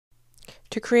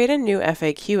To create a new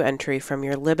FAQ entry from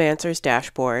your LibAnswers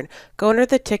dashboard, go under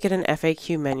the Ticket and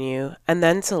FAQ menu and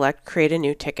then select Create a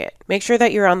New Ticket. Make sure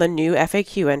that you're on the New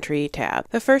FAQ Entry tab.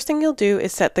 The first thing you'll do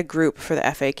is set the group for the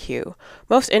FAQ.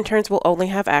 Most interns will only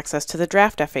have access to the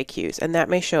draft FAQs, and that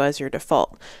may show as your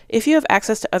default. If you have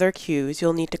access to other queues,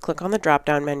 you'll need to click on the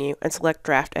drop-down menu and select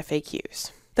Draft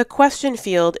FAQs. The question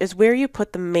field is where you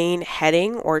put the main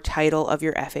heading or title of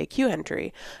your FAQ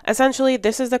entry. Essentially,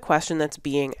 this is the question that's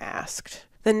being asked.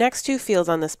 The next two fields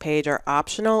on this page are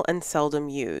optional and seldom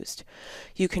used.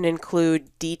 You can include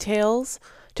details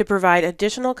to provide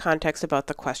additional context about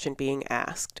the question being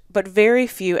asked, but very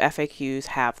few FAQs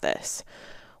have this.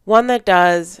 One that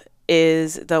does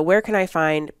is the Where Can I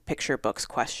Find Picture Books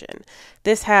question.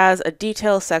 This has a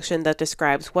details section that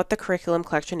describes what the curriculum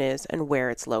collection is and where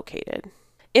it's located.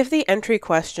 If the entry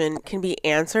question can be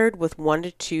answered with 1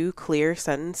 to 2 clear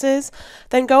sentences,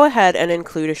 then go ahead and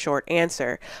include a short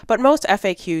answer, but most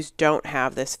FAQs don't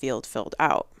have this field filled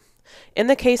out. In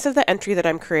the case of the entry that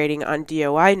I'm creating on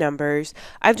DOI numbers,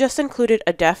 I've just included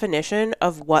a definition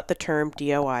of what the term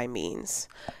DOI means.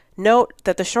 Note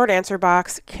that the short answer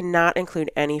box cannot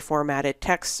include any formatted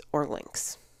text or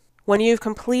links. When you've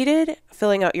completed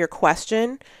filling out your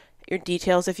question, your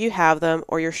details if you have them,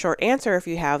 or your short answer if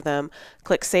you have them,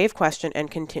 click Save Question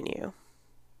and Continue.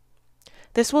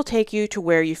 This will take you to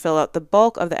where you fill out the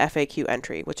bulk of the FAQ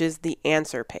entry, which is the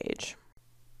answer page.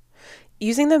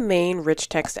 Using the main rich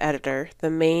text editor, the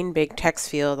main big text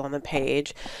field on the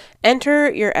page, enter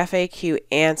your FAQ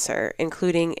answer,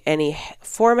 including any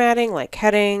formatting like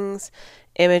headings,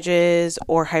 images,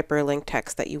 or hyperlink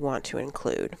text that you want to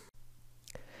include.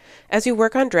 As you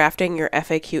work on drafting your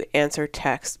FAQ answer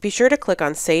text, be sure to click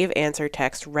on Save Answer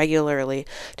Text regularly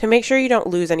to make sure you don't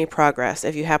lose any progress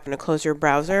if you happen to close your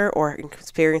browser or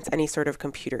experience any sort of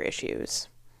computer issues.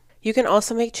 You can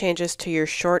also make changes to your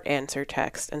short answer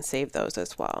text and save those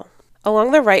as well.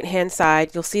 Along the right-hand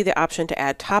side, you'll see the option to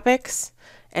add topics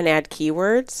and add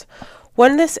keywords.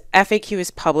 When this FAQ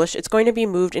is published, it's going to be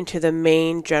moved into the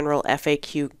main general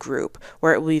FAQ group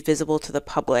where it will be visible to the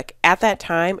public. At that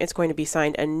time, it's going to be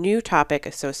assigned a new topic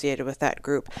associated with that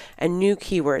group and new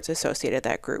keywords associated with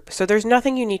that group. So there's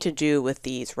nothing you need to do with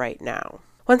these right now.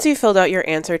 Once you've filled out your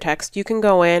answer text, you can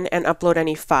go in and upload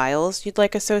any files you'd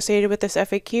like associated with this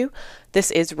FAQ.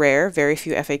 This is rare. Very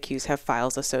few FAQs have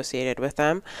files associated with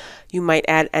them. You might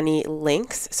add any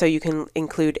links, so you can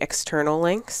include external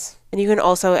links. And you can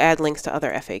also add links to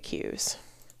other FAQs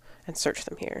and search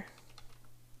them here.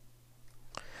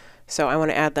 So I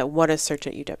want to add the What is Search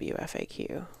at UW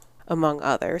FAQ, among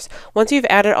others. Once you've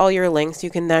added all your links, you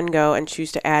can then go and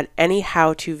choose to add any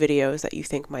how-to videos that you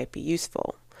think might be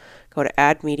useful. Go to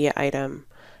Add Media Item,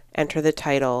 enter the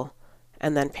title,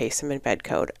 and then paste some embed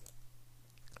code.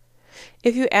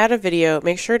 If you add a video,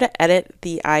 make sure to edit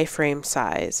the iframe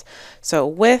size. So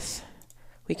width,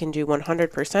 we can do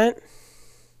 100%.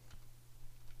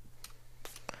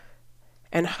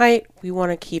 And height, we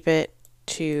want to keep it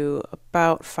to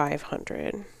about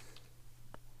 500.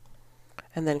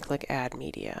 And then click Add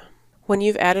Media. When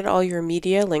you've added all your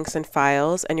media, links, and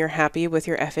files, and you're happy with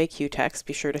your FAQ text,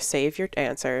 be sure to save your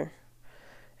answer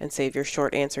and save your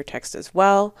short answer text as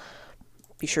well.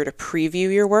 Be sure to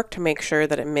preview your work to make sure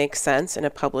that it makes sense in a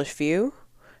published view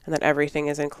and that everything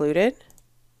is included.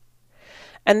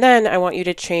 And then I want you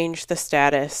to change the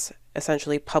status,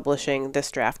 essentially publishing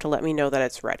this draft, to let me know that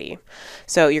it's ready.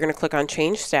 So you're going to click on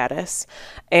Change Status,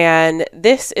 and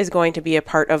this is going to be a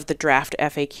part of the Draft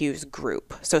FAQs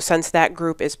group. So since that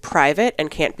group is private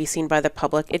and can't be seen by the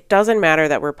public, it doesn't matter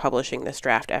that we're publishing this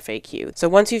draft FAQ. So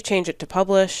once you've changed it to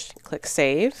Published, click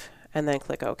Save, and then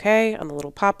click OK on the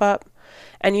little pop-up,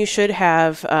 and you should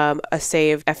have a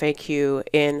saved FAQ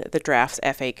in the Drafts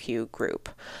FAQ group.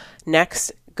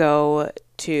 Next, go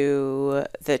to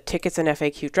the Tickets and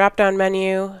FAQ drop-down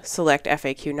menu, select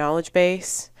FAQ Knowledge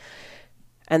Base,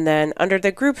 and then under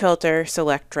the group filter,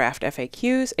 select Draft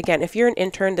FAQs. Again, if you're an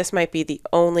intern, this might be the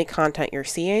only content you're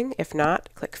seeing. If not,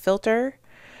 click Filter.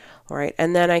 All right,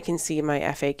 and then I can see my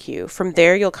FAQ. From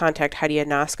there, you'll contact Heidi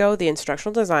Anosco, the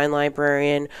instructional design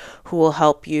librarian, who will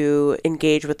help you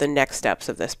engage with the next steps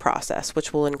of this process,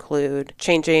 which will include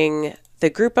changing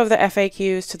the group of the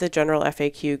FAQs to the general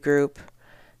FAQ group,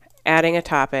 adding a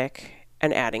topic,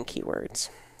 and adding keywords.